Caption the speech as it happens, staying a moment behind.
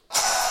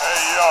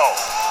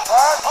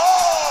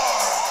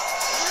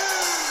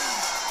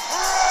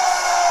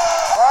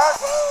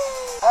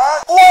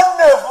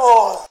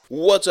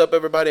What's up,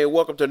 everybody, and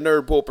welcome to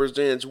Nerdpool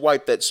Presents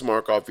Wipe That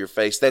Smark Off Your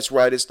Face. That's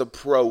right, it's the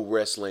pro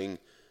wrestling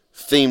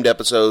themed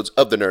episodes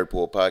of the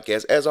Nerdpool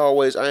podcast. As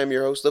always, I am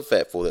your host, the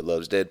fat fool that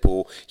loves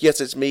Deadpool.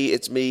 Yes, it's me,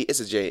 it's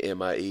a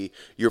JMIE,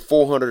 your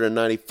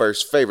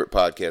 491st favorite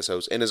podcast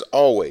host, and as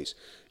always,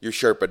 your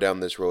Sherpa down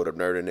this road of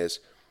nerdiness.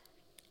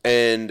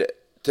 And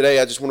today,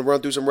 I just want to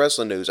run through some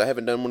wrestling news. I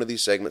haven't done one of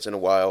these segments in a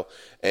while,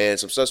 and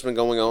some stuff's been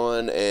going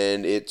on,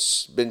 and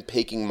it's been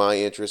piquing my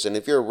interest. And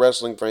if you're a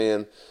wrestling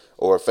fan,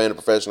 or a fan of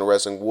professional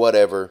wrestling,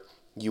 whatever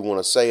you want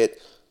to say it,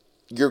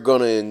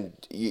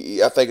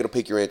 I think it'll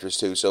pique your interest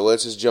too. So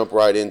let's just jump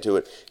right into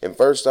it. And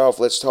first off,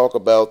 let's talk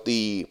about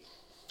the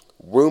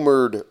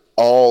rumored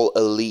All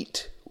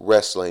Elite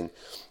Wrestling.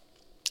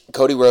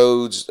 Cody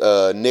Rhodes,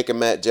 Nick and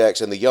Matt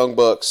Jackson, the Young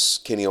Bucks,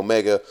 Kenny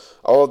Omega,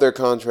 all of their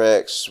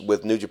contracts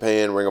with New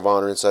Japan, Ring of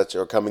Honor, and such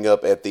are coming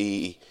up at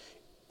the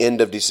end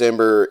of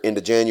December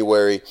into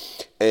January,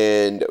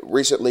 and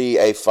recently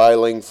a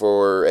filing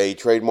for a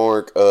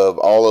trademark of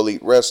All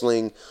Elite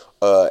Wrestling,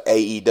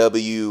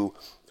 AEW,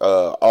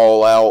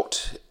 All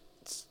Out,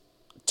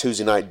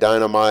 Tuesday Night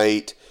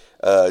Dynamite,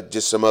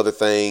 just some other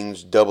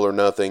things, Double or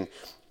Nothing,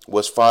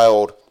 was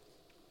filed,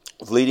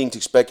 leading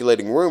to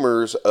speculating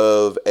rumors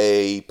of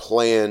a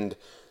planned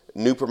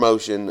new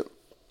promotion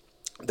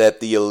that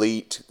the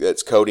Elite,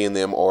 that's Cody and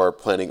them, are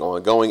planning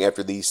on going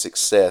after the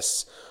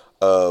success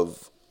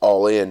of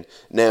All In.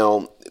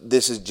 Now,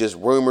 this is just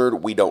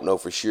rumored. We don't know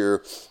for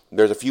sure.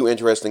 There's a few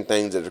interesting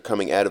things that are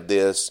coming out of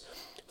this.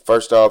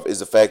 First off is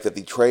the fact that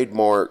the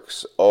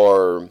trademarks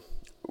are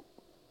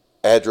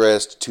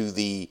addressed to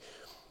the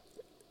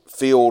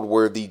field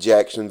where the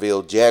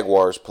Jacksonville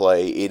Jaguars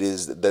play.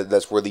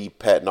 That's where the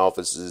patent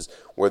offices,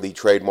 where the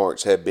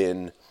trademarks have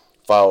been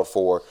filed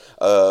for,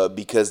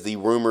 because the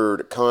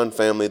rumored Khan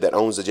family that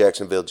owns the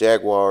Jacksonville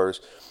Jaguars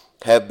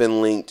have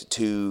been linked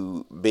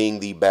to being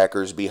the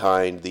backers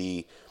behind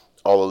the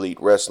All Elite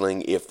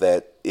Wrestling, if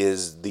that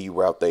is the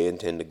route they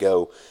intend to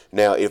go.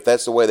 Now, if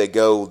that's the way they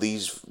go,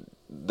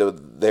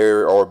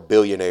 there are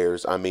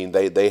billionaires. I mean,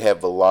 they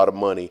have a lot of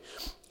money,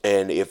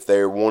 and if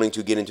they're wanting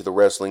to get into the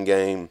wrestling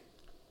game,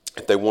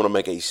 if they want to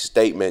make a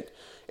statement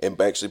and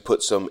actually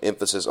put some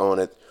emphasis on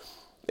it,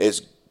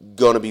 it's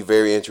going to be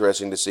very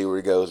interesting to see where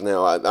it goes.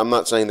 Now, I'm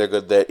not saying they're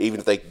good, that even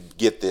if they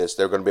get this,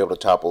 they're going to be able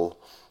to topple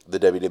the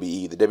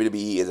WWE. The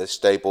WWE is a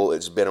staple.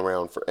 It's been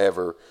around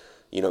forever.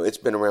 It's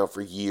been around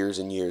for years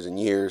and years and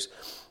years,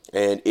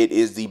 and it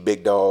is the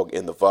big dog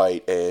in the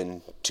fight.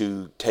 And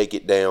to take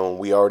it down,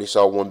 we already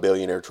saw one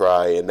billionaire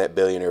try, and that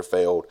billionaire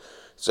failed.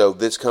 So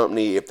this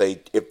company, if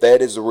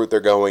that is the route they're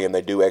going, and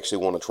they do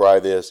actually want to try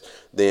this,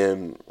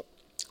 then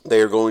they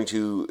are going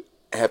to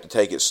have to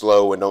take it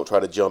slow and don't try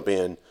to jump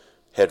in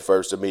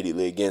headfirst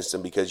immediately against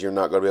them, because you're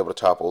not going to be able to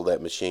topple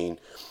that machine.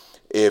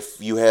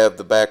 If you have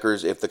the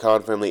backers, if the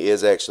Khan family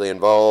is actually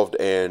involved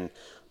and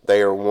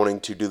they are wanting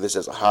to do this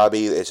as a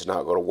hobby, it's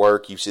not going to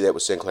work. You see that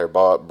with Sinclair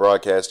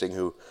Broadcasting,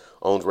 who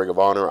owns Ring of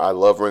Honor. I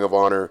love Ring of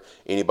Honor.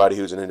 Anybody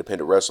who's an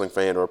independent wrestling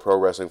fan or a pro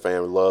wrestling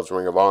fan loves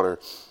Ring of Honor.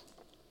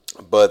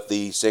 But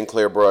the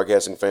Sinclair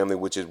Broadcasting family,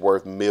 which is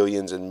worth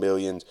millions and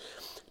millions,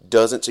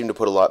 doesn't seem to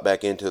put a lot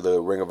back into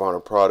the Ring of Honor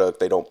product.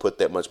 They don't put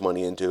that much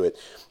money into it.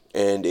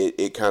 And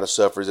it kind of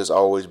suffers as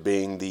always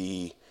being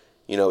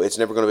it's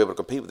never going to be able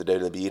to compete with the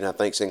WWE. And I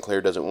think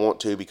Sinclair doesn't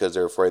want to, because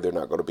they're afraid they're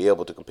not going to be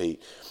able to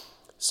compete.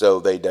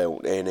 So they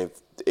don't. And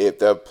if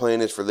the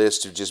plan is for this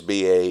to just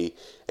be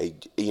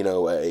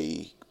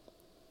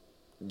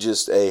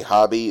just a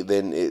hobby,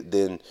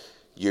 then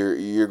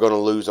you're going to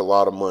lose a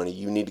lot of money.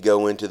 You need to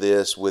go into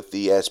this with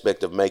the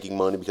aspect of making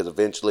money, because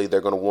eventually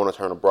they're going to want to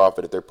turn a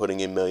profit if they're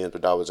putting in millions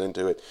of dollars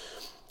into it.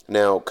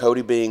 Now,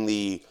 Cody, being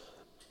the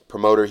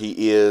promoter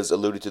he is,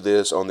 alluded to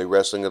this on the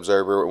Wrestling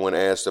Observer when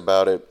asked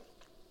about it.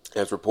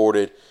 As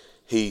reported,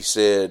 he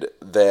said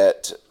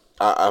that,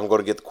 I'm going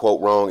to get the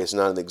quote wrong, it's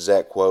not an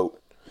exact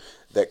quote,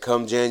 that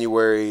come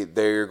January,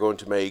 they're going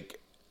to make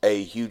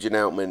a huge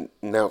announcement.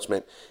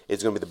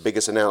 It's going to be the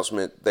biggest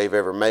announcement they've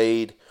ever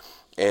made,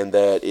 and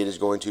that it is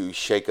going to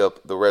shake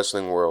up the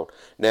wrestling world.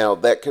 Now,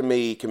 that can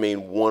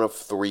mean one of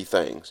three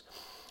things.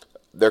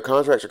 Their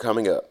contracts are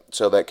coming up,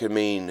 so that could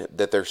mean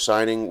that they're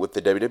signing with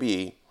the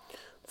WWE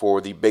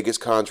for the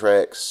biggest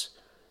contracts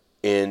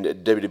in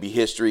WWE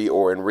history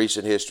or in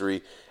recent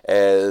history.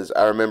 As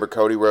I remember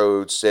Cody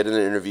Rhodes said in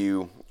an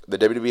interview, the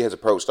WWE has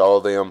approached all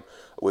of them.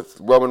 With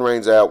Roman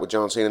Reigns out, with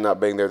John Cena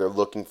not being there, they're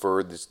looking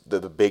for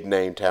the big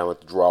name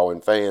talent to draw in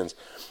fans.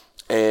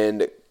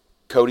 And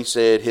Cody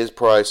said his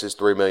price is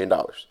 $3 million.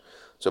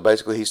 So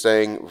basically he's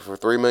saying for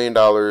 $3 million,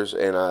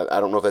 and I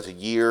don't know if that's a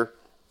year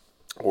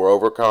or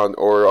over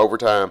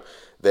time,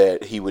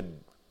 that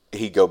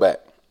he'd go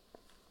back.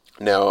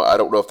 Now, I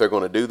don't know if they're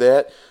going to do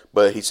that,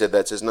 but he said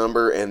that's his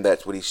number, and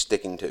that's what he's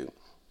sticking to.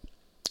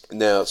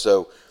 Now,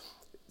 so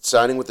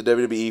signing with the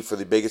WWE for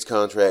the biggest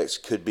contracts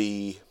could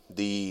be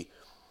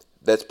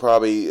that's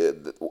probably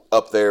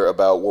up there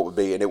about what would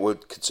be, and it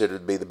would consider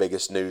to be the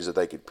biggest news that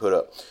they could put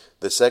up.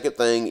 The second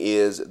thing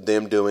is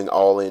them doing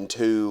All In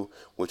 2,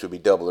 which would be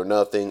Double or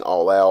Nothing,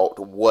 All Out,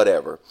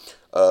 whatever.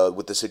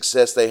 With the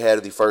success they had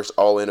at the first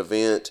All In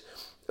event,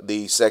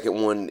 the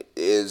second one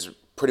is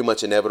pretty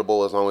much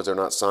inevitable as long as they're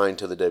not signed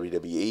to the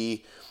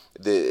WWE.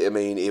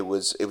 It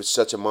was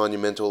such a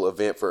monumental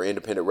event for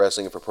independent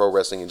wrestling and for pro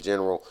wrestling in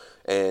general,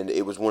 and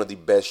it was one of the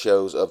best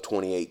shows of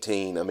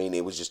 2018. I mean,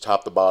 it was just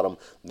top to bottom.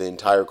 The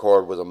entire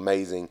card was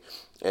amazing,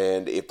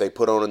 and if they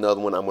put on another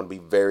one, I'm going to be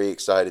very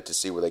excited to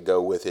see where they go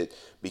with it,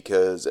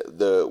 because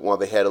while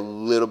they had a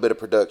little bit of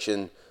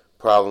production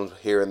problems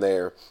here and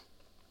there,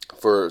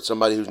 for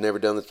somebody who's never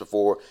done this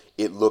before,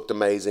 it looked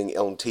amazing.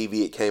 On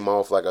TV, it came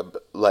off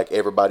like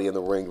everybody in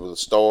the ring was a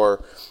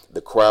star.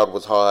 The crowd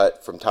was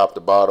hot from top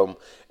to bottom,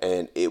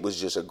 and it was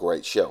just a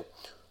great show.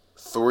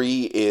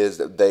 3 is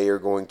that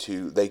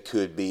they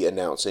could be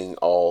announcing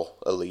All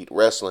Elite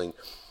Wrestling,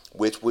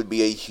 which would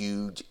be a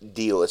huge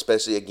deal,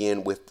 especially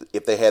again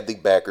if they had the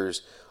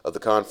backers of the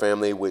Khan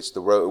family, which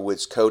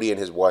Cody and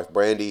his wife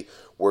Brandy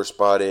were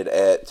spotted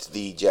at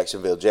the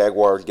Jacksonville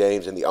Jaguars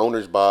games in the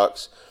owner's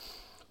box.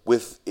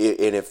 And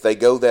if they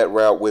go that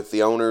route with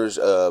the owners,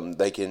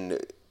 they can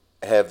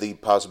have the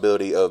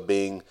possibility of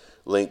being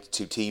linked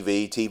to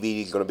TV.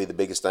 TV is going to be the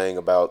biggest thing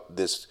about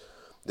this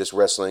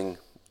wrestling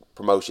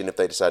promotion. If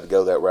they decide to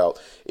go that route,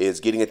 is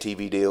getting a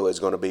TV deal is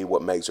going to be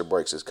what makes or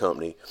breaks this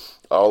company.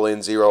 All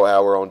In 0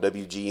 Hour on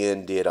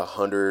WGN did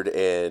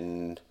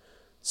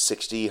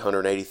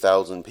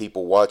 180,000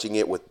 people watching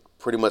it, with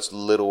pretty much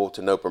little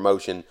to no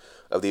promotion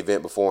of the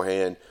event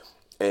beforehand.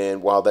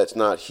 And while that's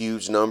not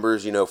huge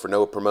numbers, for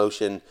no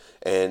promotion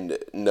and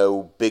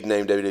no big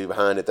name WWE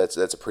behind it, that's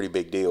a pretty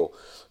big deal.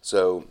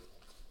 So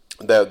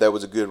that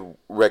was a good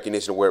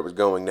recognition of where it was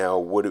going. Now,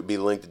 would it be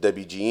linked to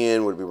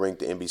WGN? Would it be linked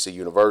to NBC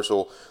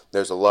Universal?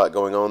 There's a lot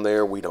going on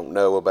there we don't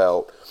know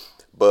about.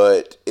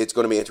 But it's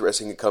going to be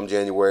interesting to come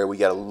January. We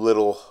got a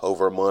little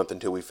over a month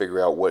until we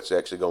figure out what's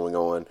actually going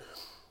on.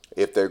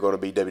 If they're going to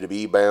be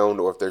WWE bound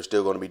or if they're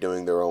still going to be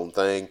doing their own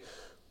thing,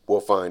 we'll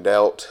find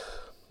out.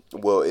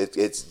 Well,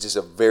 it's just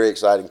a very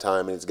exciting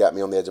time, and it's got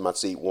me on the edge of my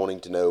seat wanting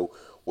to know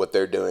what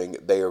they're doing.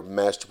 They are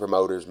master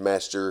promoters,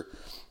 master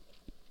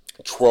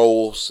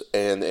trolls,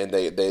 and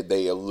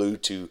they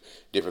allude to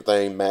different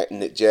things.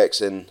 Nick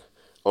Jackson,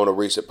 on a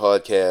recent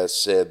podcast,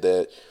 said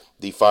that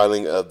the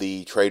filing of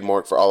the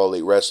trademark for All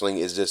Elite Wrestling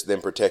is just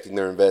them protecting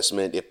their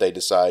investment if they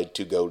decide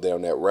to go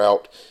down that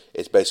route.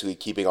 It's basically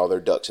keeping all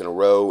their ducks in a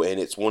row, and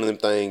it's one of them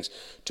things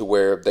to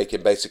where they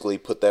can basically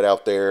put that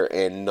out there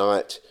and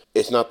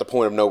it's not the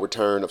point of no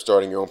return of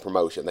starting your own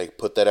promotion. They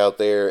put that out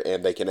there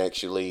and they can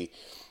actually,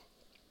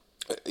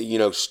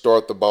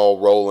 start the ball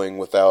rolling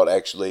without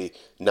actually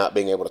not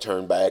being able to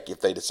turn back if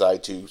they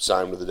decide to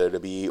sign with the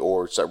WWE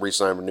or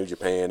re-sign with New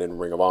Japan and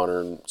Ring of Honor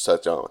and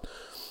such on.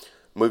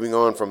 Moving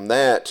on from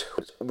that,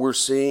 we're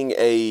seeing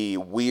a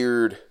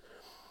weird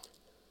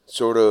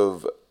sort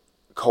of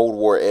Cold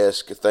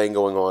War-esque thing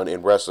going on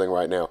in wrestling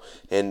right now.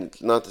 And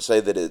not to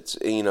say that it's,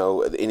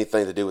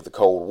 anything to do with the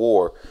Cold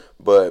War,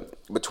 but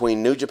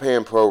between New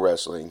Japan Pro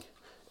Wrestling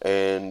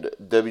and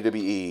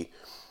WWE,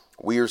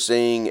 we are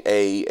seeing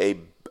a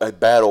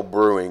battle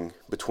brewing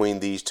between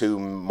these two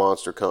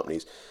monster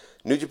companies.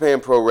 New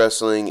Japan Pro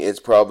Wrestling is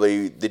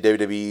probably the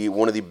WWE,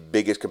 one of the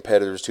biggest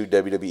competitors to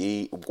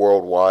WWE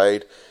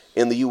worldwide.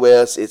 In the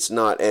U.S., it's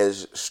not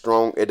as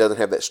strong. It doesn't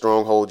have that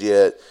stronghold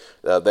yet.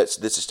 This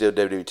is still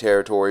WWE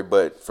territory,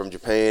 but from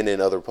Japan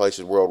and other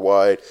places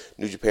worldwide,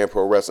 New Japan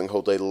Pro Wrestling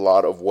holds a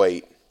lot of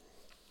weight.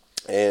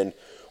 And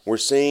we're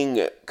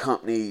seeing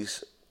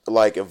companies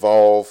like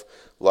Evolve,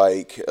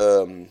 like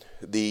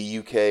the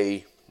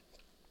UK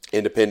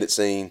independent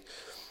scene,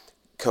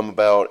 come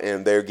about,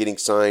 and they're getting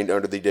signed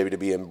under the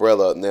WWE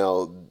umbrella.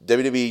 Now,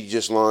 WWE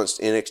just launched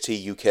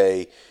NXT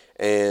UK,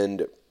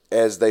 and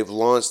as they've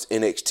launched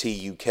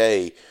NXT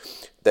UK,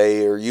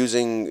 they are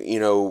using,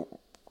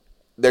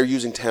 they're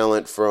using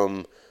talent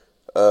from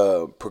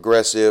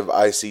Progressive,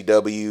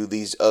 ICW,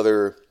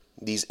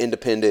 these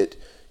independent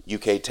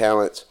UK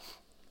talents.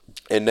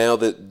 And now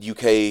that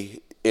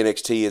UK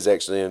NXT is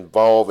actually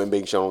involved and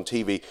being shown on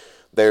TV,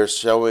 they're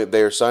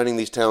signing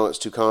these talents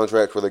to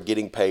contracts where they're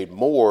getting paid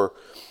more,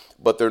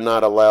 but they're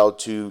not allowed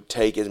to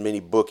take as many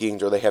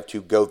bookings, or they have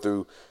to go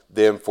through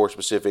them for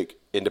specific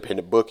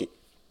independent booking.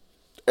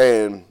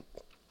 And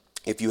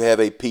if you have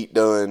a Pete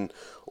Dunne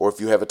or if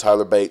you have a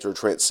Tyler Bates or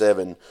Trent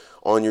Seven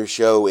on your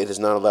show, it is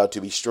not allowed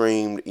to be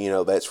streamed.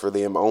 That's for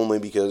them only,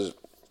 because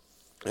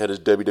that is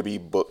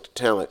WWE booked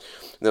talent.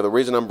 Now, the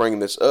reason I'm bringing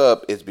this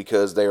up is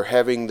because they're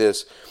having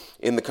this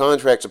in the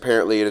contracts.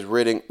 Apparently, it is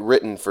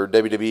written for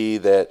WWE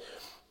that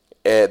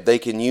they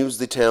can use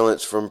the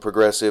talents from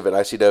Progressive and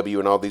ICW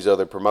and all these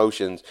other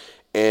promotions,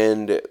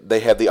 and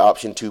they have the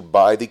option to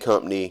buy the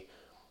company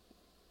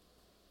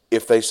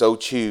if they so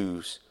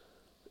choose,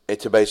 and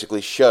to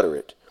basically shutter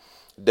it.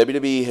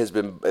 WWE has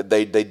been,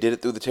 they did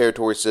it through the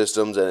territory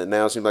systems, and it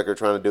now seems like they're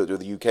trying to do it through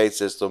the UK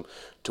system,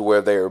 to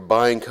where they are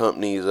buying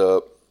companies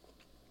up,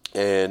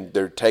 and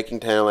they're taking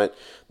talent,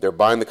 they're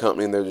buying the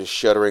company, and they're just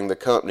shuttering the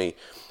company.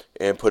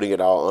 and putting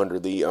it all under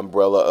the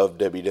umbrella of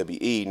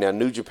WWE. Now,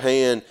 New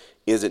Japan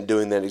isn't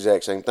doing that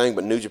exact same thing,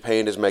 but New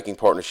Japan is making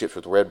partnerships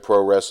with Red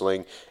Pro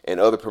Wrestling and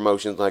other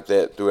promotions like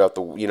that throughout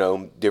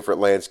the different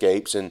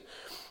landscapes, and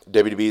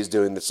WWE is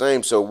doing the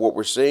same. So what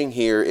we're seeing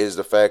here is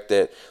the fact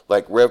that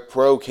like Rev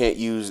Pro can't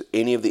use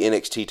any of the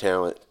NXT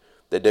talent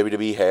that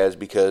WWE has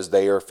because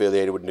they are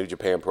affiliated with New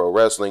Japan Pro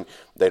Wrestling.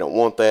 They don't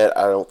want that.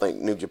 I don't think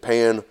New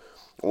Japan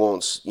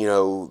wants,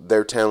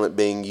 their talent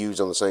being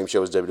used on the same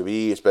show as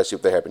WWE, especially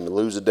if they happen to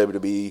lose the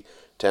WWE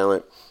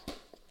talent.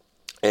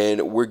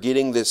 And we're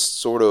getting this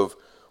sort of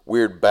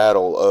weird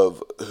battle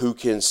of who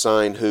can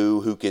sign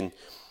who can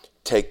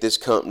take this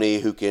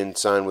company, who can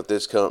sign with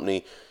this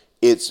company.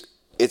 It's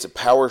a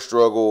power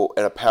struggle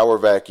and a power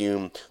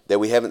vacuum that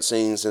we haven't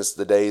seen since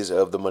the days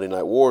of the Monday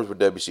Night Wars with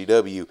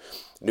WCW.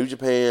 New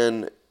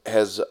Japan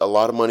has a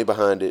lot of money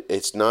behind it.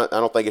 I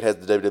don't think it has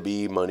the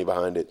WWE money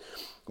behind it,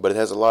 but it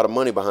has a lot of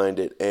money behind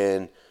it,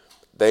 and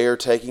they are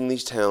taking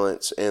these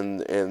talents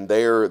and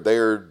they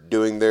are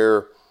doing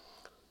their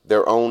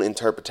own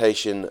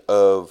interpretation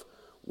of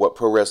what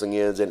pro wrestling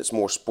is, and it's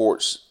more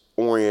sports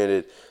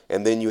oriented.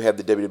 And then you have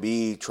the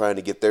WWE trying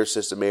to get their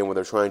system in, where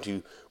they're trying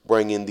to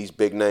bring in these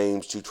big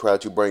names to try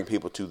to bring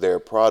people to their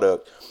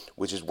product,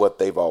 which is what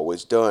they've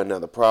always done. Now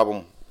the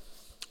problem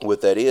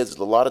with that is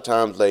a lot of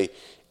times they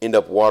end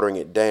up watering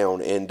it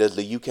down. And does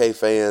the UK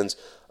fans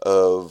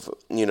of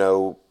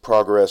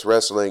Progress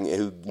Wrestling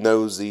who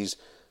know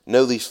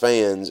these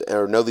fans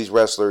or know these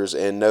wrestlers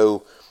and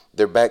know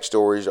their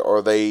backstories,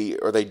 are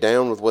they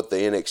down with what the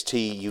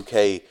NXT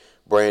UK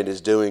brand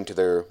is doing to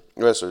their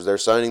wrestlers? They're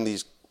signing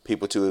these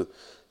people to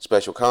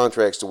special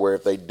contracts to where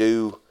if they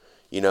do,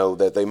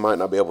 that they might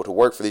not be able to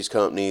work for these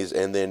companies,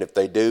 and then if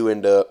they do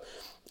end up,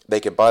 they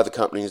can buy the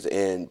companies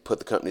and put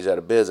the companies out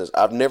of business.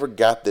 I've never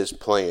got this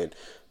plan.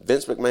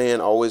 Vince McMahon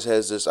always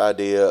has this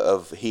idea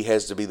of he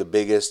has to be the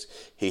biggest,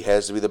 he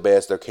has to be the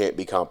best, there can't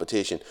be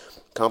competition.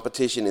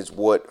 Competition is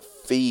what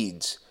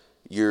feeds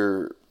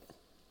your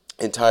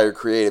entire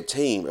creative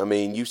team. I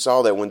mean, you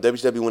saw that when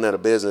WCW went out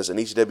of business and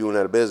ECW went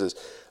out of business,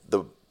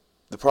 the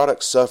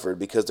product suffered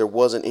because there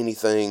was no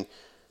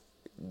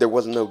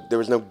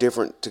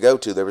different to go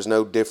to. There was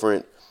no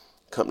different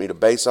company to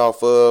base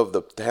off of.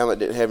 The talent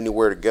didn't have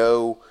anywhere to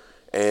go,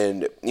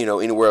 and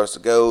anywhere else to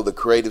go. The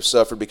creative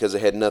suffered because they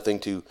had nothing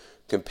to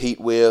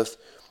compete with.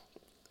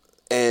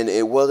 And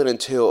it wasn't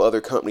until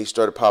other companies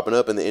started popping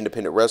up and the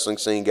independent wrestling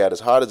scene got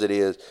as hot as it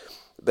is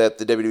that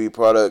the WWE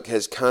product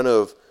has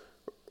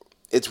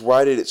it's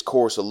righted its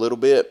course a little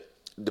bit,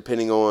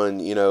 depending on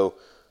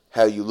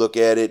how you look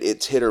at it.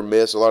 It's hit or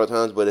miss a lot of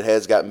times, but it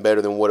has gotten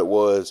better than what it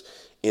was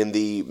in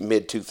the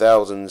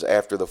mid-2000s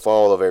after the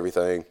fall of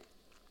everything,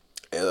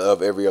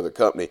 of every other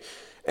company.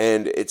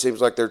 And it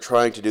seems like they're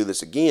trying to do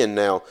this again.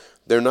 Now,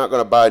 they're not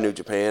going to buy New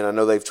Japan. I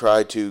know they've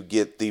tried to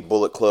get the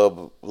Bullet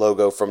Club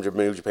logo from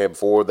New Japan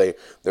before. They're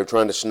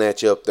trying to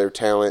snatch up their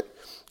talent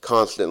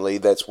constantly.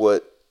 That's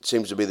what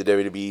seems to be the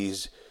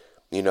WWE's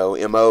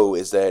MO,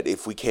 is that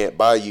if we can't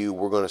buy you,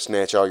 we're going to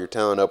snatch all your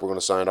talent up. We're going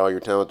to sign all your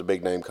talent to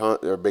big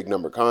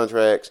number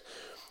contracts,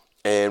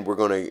 and we're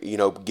going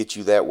to get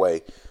you that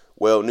way.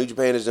 Well, New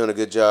Japan has done a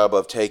good job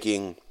of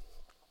taking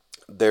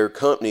their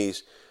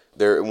companies.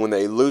 When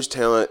they lose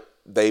talent,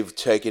 they've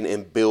taken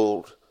and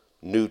build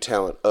new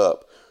talent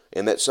up,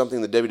 and that's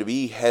something the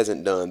WWE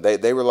hasn't done.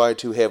 They rely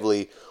too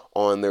heavily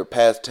on their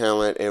past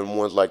talent and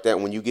ones like that.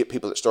 When you get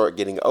people that start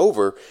getting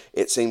over,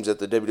 it seems that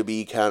the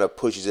WWE kind of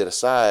pushes it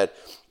aside,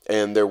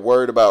 and they're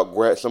worried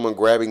about someone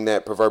grabbing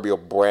that proverbial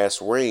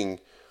brass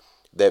ring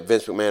that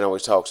Vince McMahon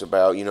always talks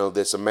about,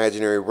 this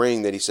imaginary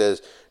ring that he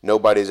says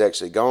nobody's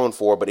actually gone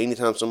for. But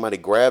anytime somebody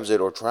grabs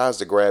it or tries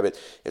to grab it,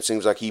 it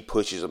seems like he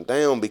pushes them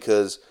down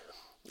because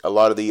a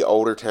lot of the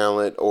older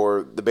talent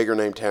or the bigger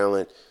name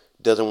talent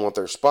doesn't want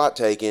their spot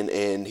taken,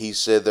 and he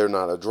said they're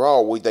not a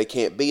draw. Well, they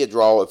can't be a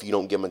draw if you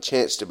don't give them a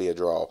chance to be a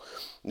draw.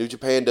 New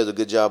Japan does a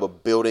good job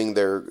of building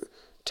their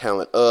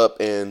talent up,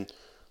 and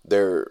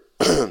they're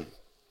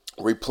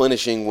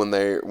replenishing when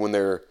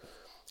they're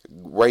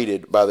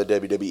rated by the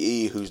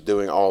WWE, who's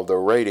doing all their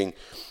rating.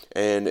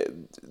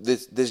 And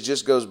this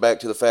just goes back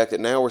to the fact that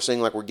now we're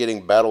seeing like we're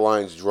getting battle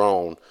lines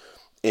drawn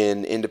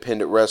in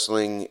independent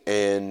wrestling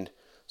and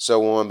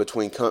so on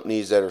between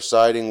companies that are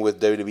siding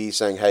with WWE,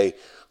 saying, hey,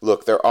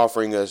 look, they're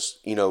offering us,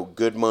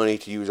 good money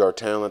to use our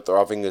talent. They're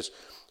offering us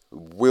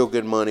real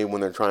good money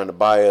when they're trying to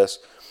buy us,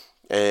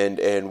 and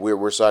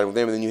we're siding with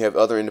them. And then you have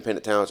other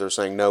independent talents that are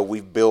saying, no,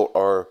 we've built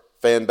our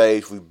fan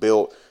base, we've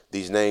built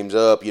these names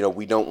up.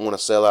 We don't want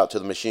to sell out to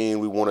the machine.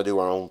 We want to do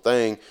our own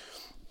thing.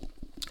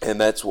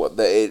 And that's what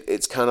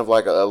it's kind of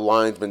like a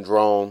line's been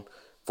drawn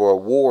for a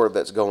war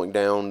that's going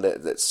down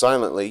that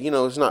silently,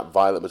 it's not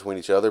violent between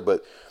each other,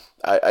 but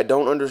I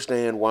don't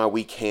understand why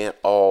we can't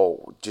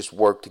all just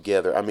work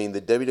together. I mean,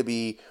 the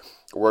WWE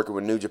working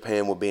with New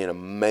Japan would be an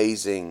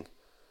amazing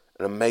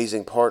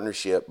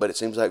partnership, but it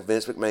seems like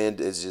Vince McMahon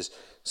is just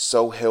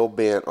so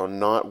hell-bent on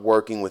not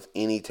working with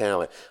any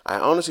talent. I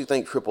honestly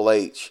think Triple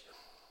H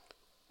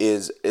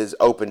is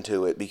open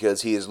to it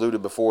because he has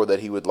alluded before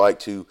that he would like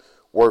to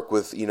work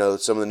with,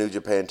 some of the New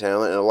Japan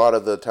talent. And a lot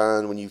of the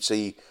time when you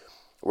see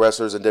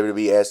wrestlers in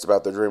WWE asked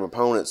about their dream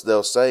opponents,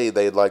 they'll say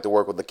they'd like to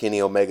work with the Kenny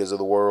Omegas of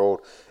the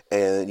world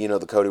and,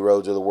 the Cody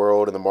Rhodes of the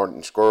world and the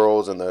Martin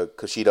Squirrels and the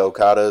Kushida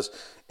Okadas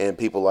and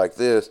people like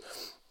this.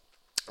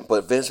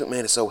 But Vince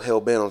McMahon is so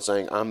hell-bent on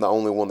saying, I'm the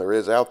only one there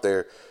is out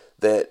there,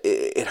 that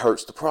it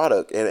hurts the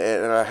product.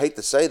 And I hate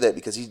to say that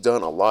because he's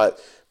done a lot.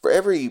 For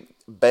every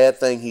bad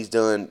thing he's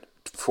done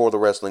for the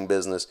wrestling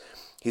business,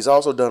 he's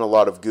also done a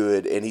lot of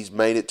good, and he's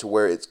made it to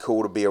where it's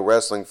cool to be a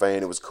wrestling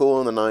fan. It was cool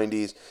in the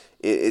 90s.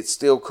 It's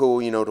still cool,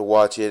 to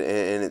watch it,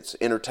 and it's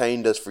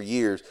entertained us for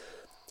years.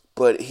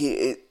 But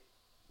he's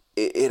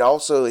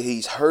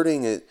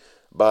hurting it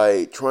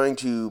by trying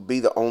to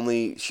be the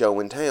only show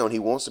in town. He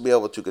wants to be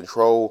able to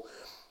control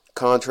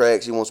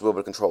contracts. He wants to be able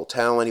to control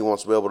talent. He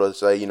wants to be able to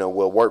say,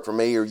 well, work for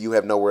me or you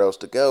have nowhere else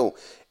to go.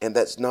 And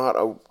that's not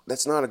a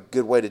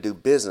good way to do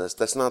business.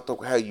 That's not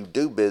how you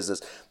do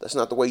business. That's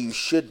not the way you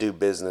should do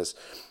business.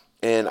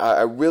 And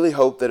I really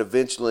hope that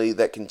eventually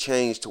that can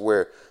change to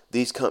where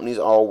these companies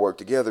all work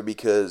together,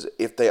 because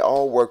if they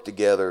all work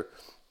together,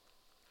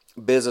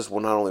 business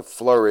will not only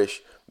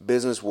flourish,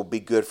 business will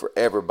be good for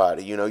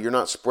everybody. You're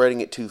not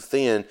spreading it too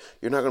thin.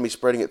 You're not going to be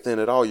spreading it thin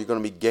at all. You're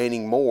going to be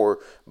gaining more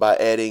by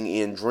adding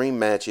in dream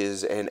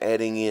matches and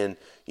adding in,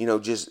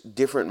 just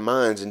different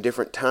minds and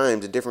different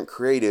times and different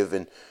creative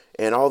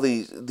and all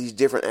these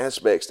different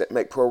aspects that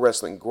make pro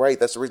wrestling great.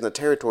 That's the reason the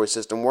territory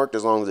system worked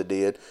as long as it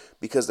did,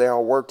 because they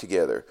all worked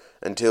together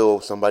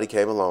until somebody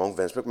came along,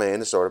 Vince McMahon,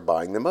 and started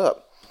buying them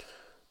up.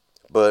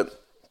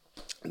 But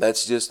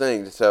that's just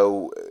things.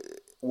 So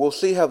we'll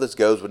see how this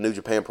goes with New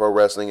Japan Pro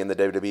Wrestling and the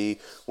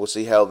WWE. We'll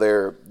see how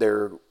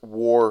their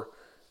war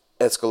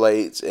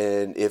escalates,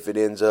 and if it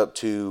ends up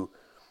to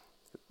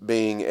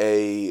being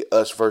a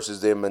us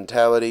versus them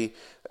mentality,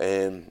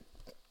 and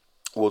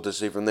we'll just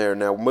see from there.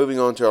 Now, moving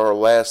on to our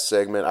last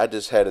segment, I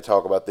just had to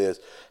talk about this.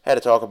 I had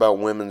to talk about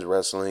women's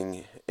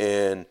wrestling,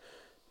 and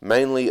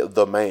mainly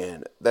the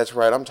man. That's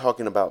right, I'm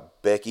talking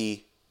about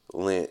Becky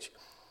Lynch.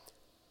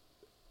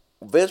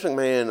 Vince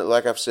McMahon,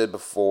 like I've said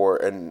before,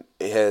 and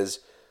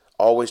has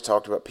always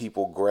talked about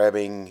people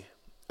grabbing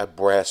a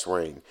brass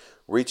ring,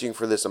 reaching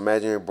for this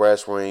imaginary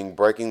brass ring,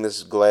 breaking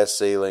this glass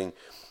ceiling,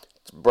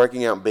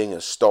 breaking out and being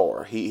a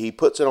star. He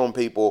puts it on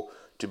people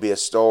to be a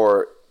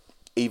star,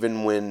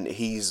 even when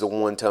he's the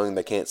one telling them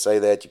they can't say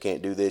that, you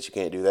can't do this, you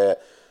can't do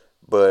that.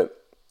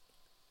 But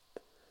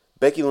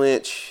Becky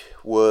Lynch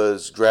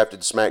was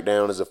drafted to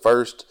SmackDown as the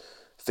first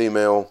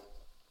female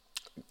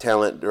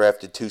talent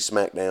drafted to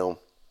SmackDown.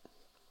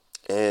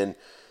 And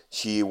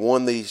she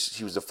won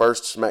she was the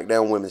first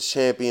SmackDown Women's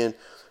Champion,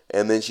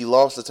 and then she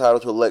lost the title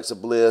to Alexa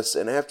Bliss,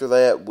 and after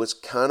that was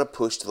kind of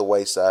pushed to the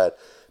wayside.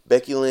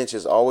 Becky Lynch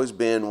has always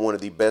been one of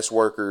the best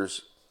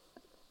workers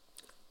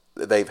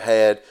that they've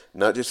had,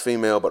 not just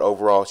female, but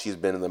overall. She's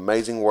been an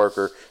amazing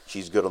worker.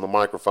 She's good on the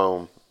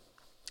microphone,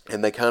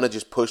 and they kind of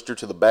just pushed her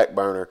to the back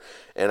burner,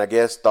 and I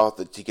guess thought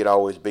that she could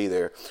always be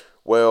there.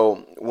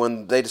 Well,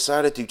 when they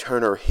decided to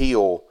turn her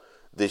heel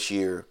this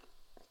year,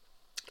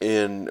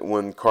 and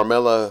when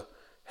Carmella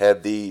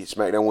had the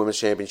SmackDown Women's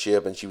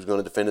Championship and she was going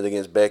to defend it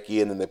against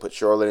Becky, and then they put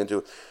Charlotte into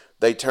it,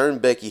 they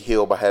turned Becky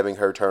heel by having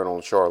her turn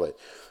on Charlotte.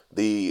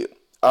 The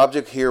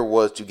object here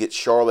was to get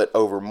Charlotte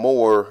over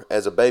more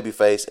as a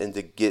babyface and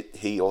to get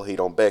heel heat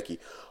on Becky.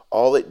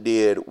 All it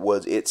did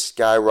was it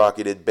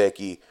skyrocketed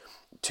Becky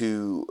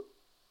to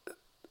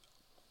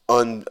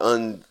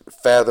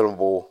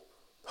unfathomable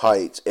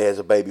heights as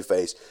a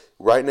babyface.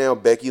 Right now,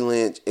 Becky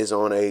Lynch is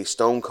on a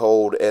Stone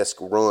Cold-esque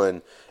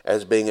run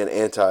as being an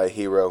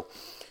anti-hero.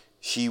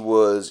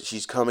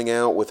 She's coming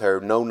out with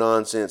her no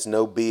nonsense,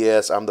 no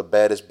BS, I'm the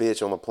baddest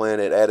bitch on the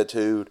planet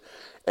attitude,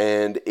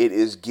 and it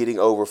is getting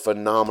over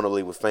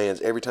phenomenally with fans.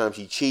 Every time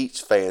she cheats,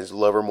 fans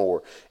love her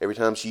more. Every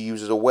time she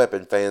uses a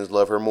weapon, fans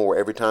love her more.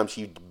 Every time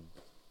she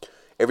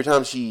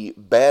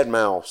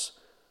badmouths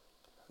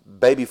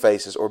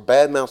babyfaces or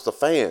badmouths the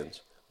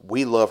fans,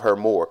 we love her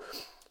more.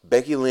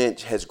 Becky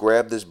Lynch has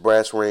grabbed this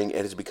brass ring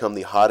and has become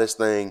the hottest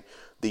thing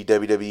the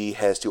WWE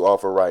has to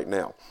offer right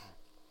now.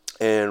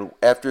 And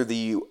after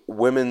the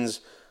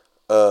Women's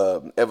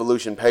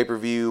Evolution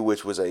pay-per-view,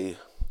 which was a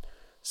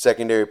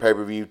secondary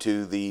pay-per-view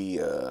to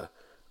the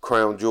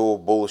Crown Jewel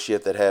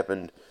bullshit that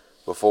happened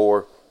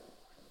before,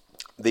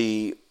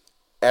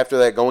 after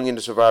that, going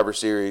into Survivor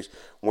Series,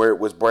 where it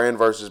was brand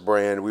versus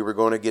brand, we were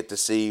going to get to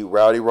see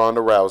Rowdy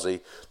Ronda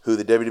Rousey, who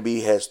the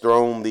WWE has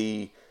thrown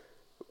the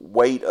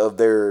weight of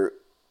their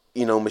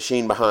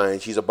machine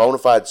behind. She's a bona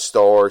fide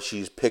star.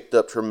 She's picked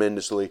up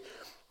tremendously.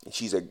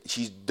 She's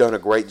done a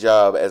great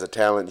job as a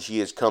talent. She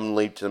has come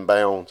leaps and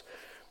bounds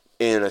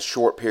in a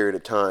short period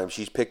of time.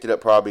 She's picked it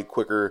up probably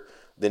quicker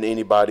than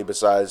anybody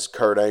besides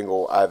Kurt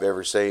Angle I've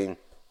ever seen,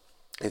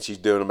 and she's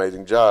doing an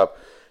amazing job.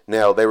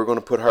 Now, they were going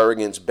to put her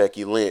against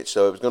Becky Lynch,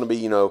 so it was going to be,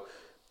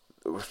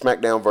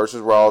 SmackDown versus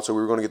Raw, so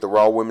we were going to get the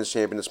Raw Women's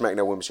Champion and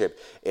SmackDown Women's Champion.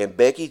 And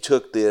Becky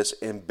took this,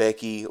 and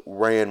Becky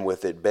ran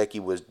with it. Becky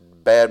was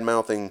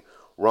bad-mouthing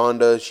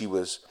Ronda. She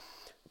was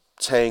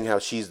saying how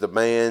she's the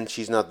man,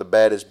 she's not the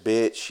baddest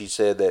bitch. She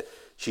said that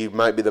She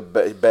might be the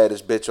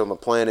baddest bitch on the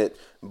planet,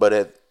 but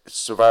at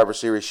Survivor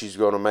Series, she's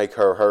going to make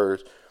her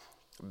hers.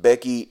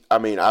 Becky, I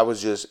mean,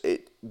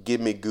 it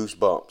give me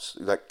goosebumps.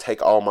 Like,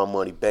 take all my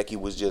money. Becky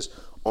was just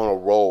on a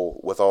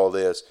roll with all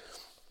this.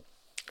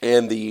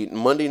 And the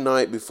Monday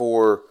night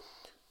before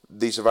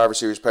the Survivor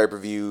Series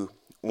pay-per-view,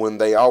 when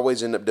they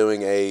always end up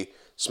doing a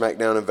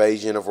SmackDown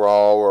invasion of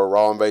Raw or a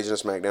Raw invasion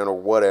of SmackDown or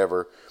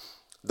whatever,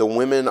 the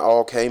women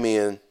all came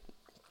in.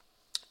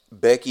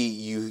 Becky,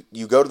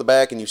 you go to the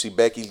back and you see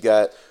Becky's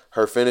got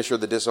her finisher,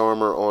 the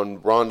disarmer, on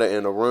Ronda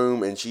in a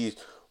room, and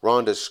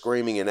Ronda's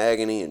screaming in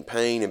agony and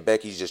pain, and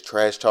Becky's just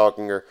trash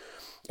talking her.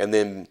 And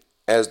then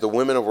as the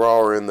women of Raw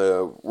are in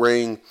the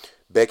ring,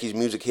 Becky's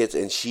music hits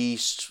and she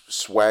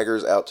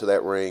swaggers out to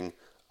that ring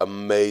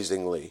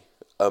amazingly.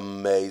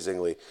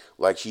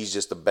 Like she's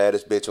just the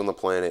baddest bitch on the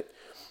planet.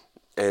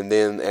 And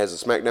then as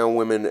the SmackDown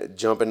women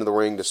jump into the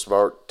ring to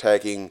start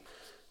attacking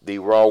the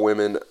Raw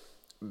women,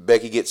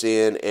 Becky gets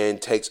in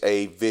and takes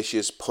a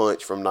vicious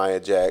punch from Nia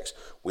Jax,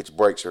 which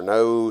breaks her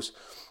nose,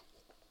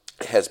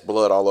 has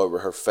blood all over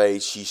her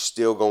face. She's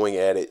still going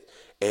at it,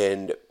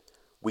 and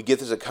we get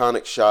this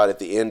iconic shot at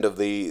the end of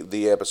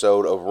the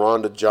episode of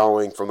Ronda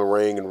jawing from the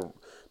ring and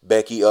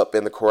Becky up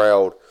in the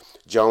crowd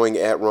jawing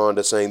at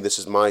Ronda saying, "This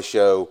is my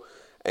show."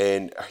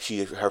 And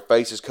her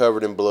face is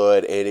covered in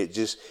blood, and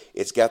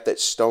it's got that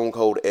Stone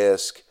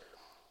Cold-esque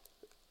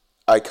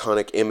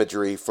iconic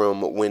imagery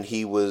from when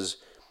he was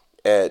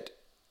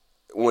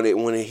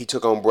when he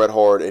took on Bret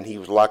Hart and he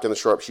was locked in the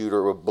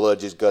sharpshooter with blood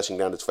just gushing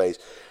down his face.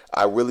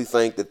 I really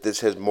think that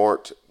this has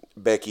marked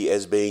Becky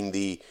as being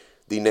the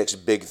next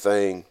big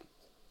thing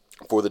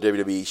for the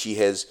WWE. She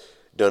has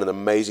done an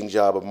amazing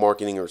job of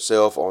marketing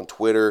herself on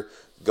Twitter,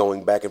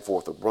 going back and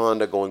forth with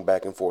Ronda, going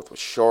back and forth with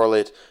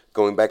Charlotte,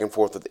 going back and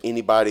forth with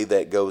anybody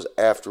that goes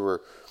after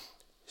her.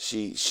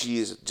 She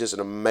is just an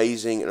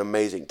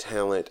amazing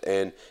talent,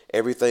 and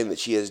everything that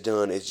she has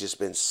done has just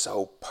been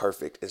so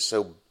perfect and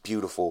so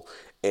beautiful,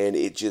 and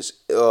it just,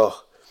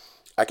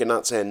 I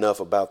cannot say enough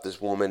about this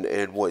woman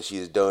and what she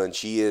has done.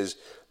 She is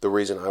the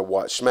reason I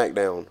watch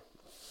SmackDown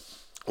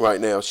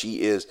right now.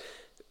 She is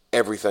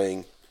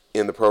everything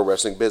in the pro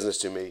wrestling business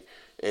to me,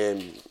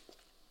 and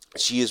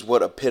she is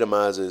what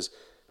epitomizes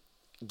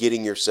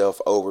getting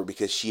yourself over,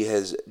 because she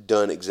has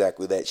done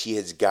exactly that. She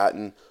has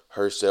gotten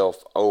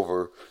herself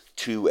over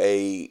to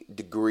a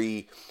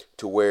degree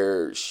to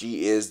where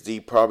she is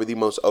probably the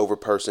most over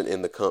person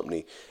in the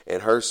company.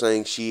 And her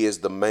saying she is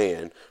the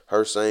man,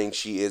 her saying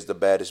she is the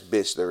baddest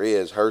bitch there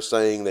is, her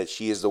saying that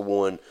she is the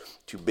one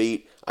to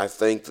beat, I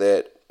think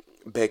that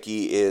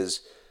Becky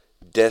is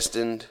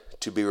destined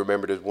to be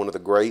remembered as one of the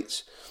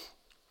greats.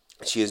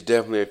 She is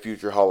definitely a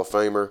future Hall of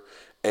Famer.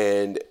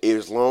 And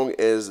as long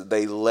as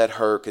they let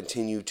her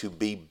continue to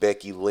be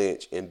Becky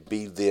Lynch and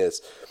be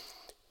this,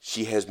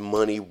 she has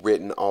money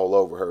written all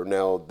over her.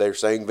 Now, they're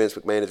saying Vince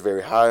McMahon is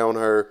very high on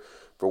her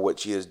for what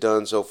she has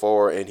done so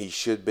far, and he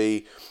should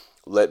be.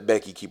 Let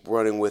Becky keep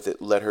running with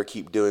it. Let her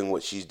keep doing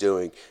what she's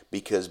doing,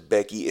 because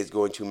Becky is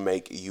going to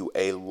make you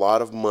a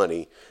lot of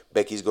money.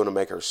 Becky's going to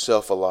make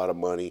herself a lot of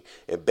money,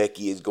 and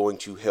Becky is going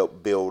to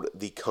help build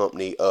the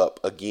company up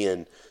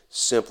again,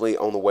 simply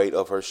on the weight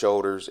of her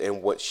shoulders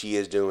and what she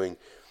is doing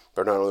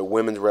for not only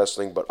women's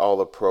wrestling, but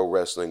all of pro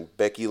wrestling.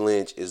 Becky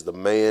Lynch is the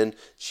man.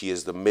 She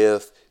is the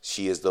myth.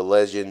 She is the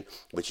legend,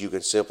 but you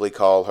can simply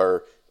call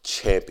her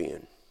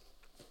champion.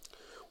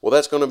 Well,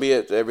 that's going to be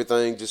it.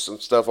 Everything, just some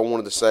stuff I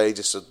wanted to say,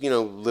 just a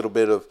little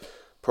bit of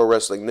pro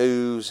wrestling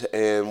news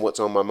and what's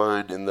on my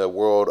mind in the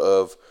world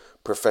of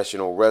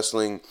professional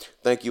wrestling.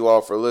 Thank you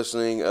all for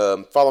listening.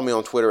 Follow me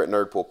on Twitter at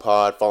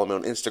NerdPoolPod. Follow me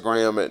on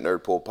Instagram at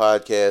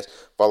NerdPoolPodcast.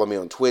 Follow me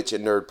on Twitch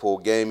at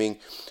NerdPool Gaming.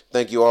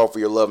 Thank you all for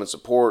your love and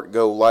support.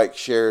 Go like,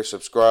 share,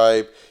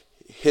 subscribe,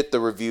 hit the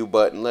review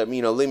button. Let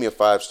me leave me a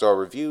 5-star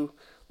review.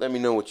 Let me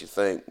know what you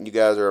think. You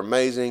guys are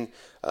amazing.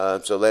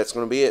 So that's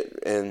going to be it.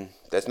 And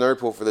that's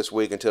Nerdpool for this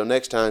week. Until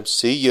next time,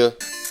 see ya.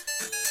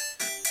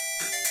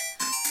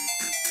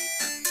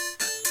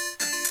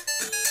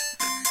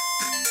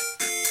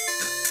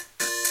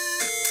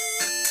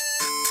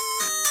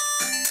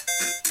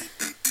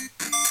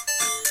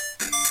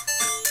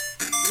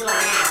 You are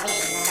now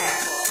listening to the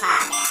Nerdpool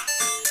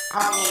Podcast.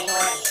 I hope you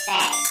enjoyed your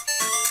stay.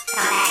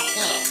 Come back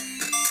again.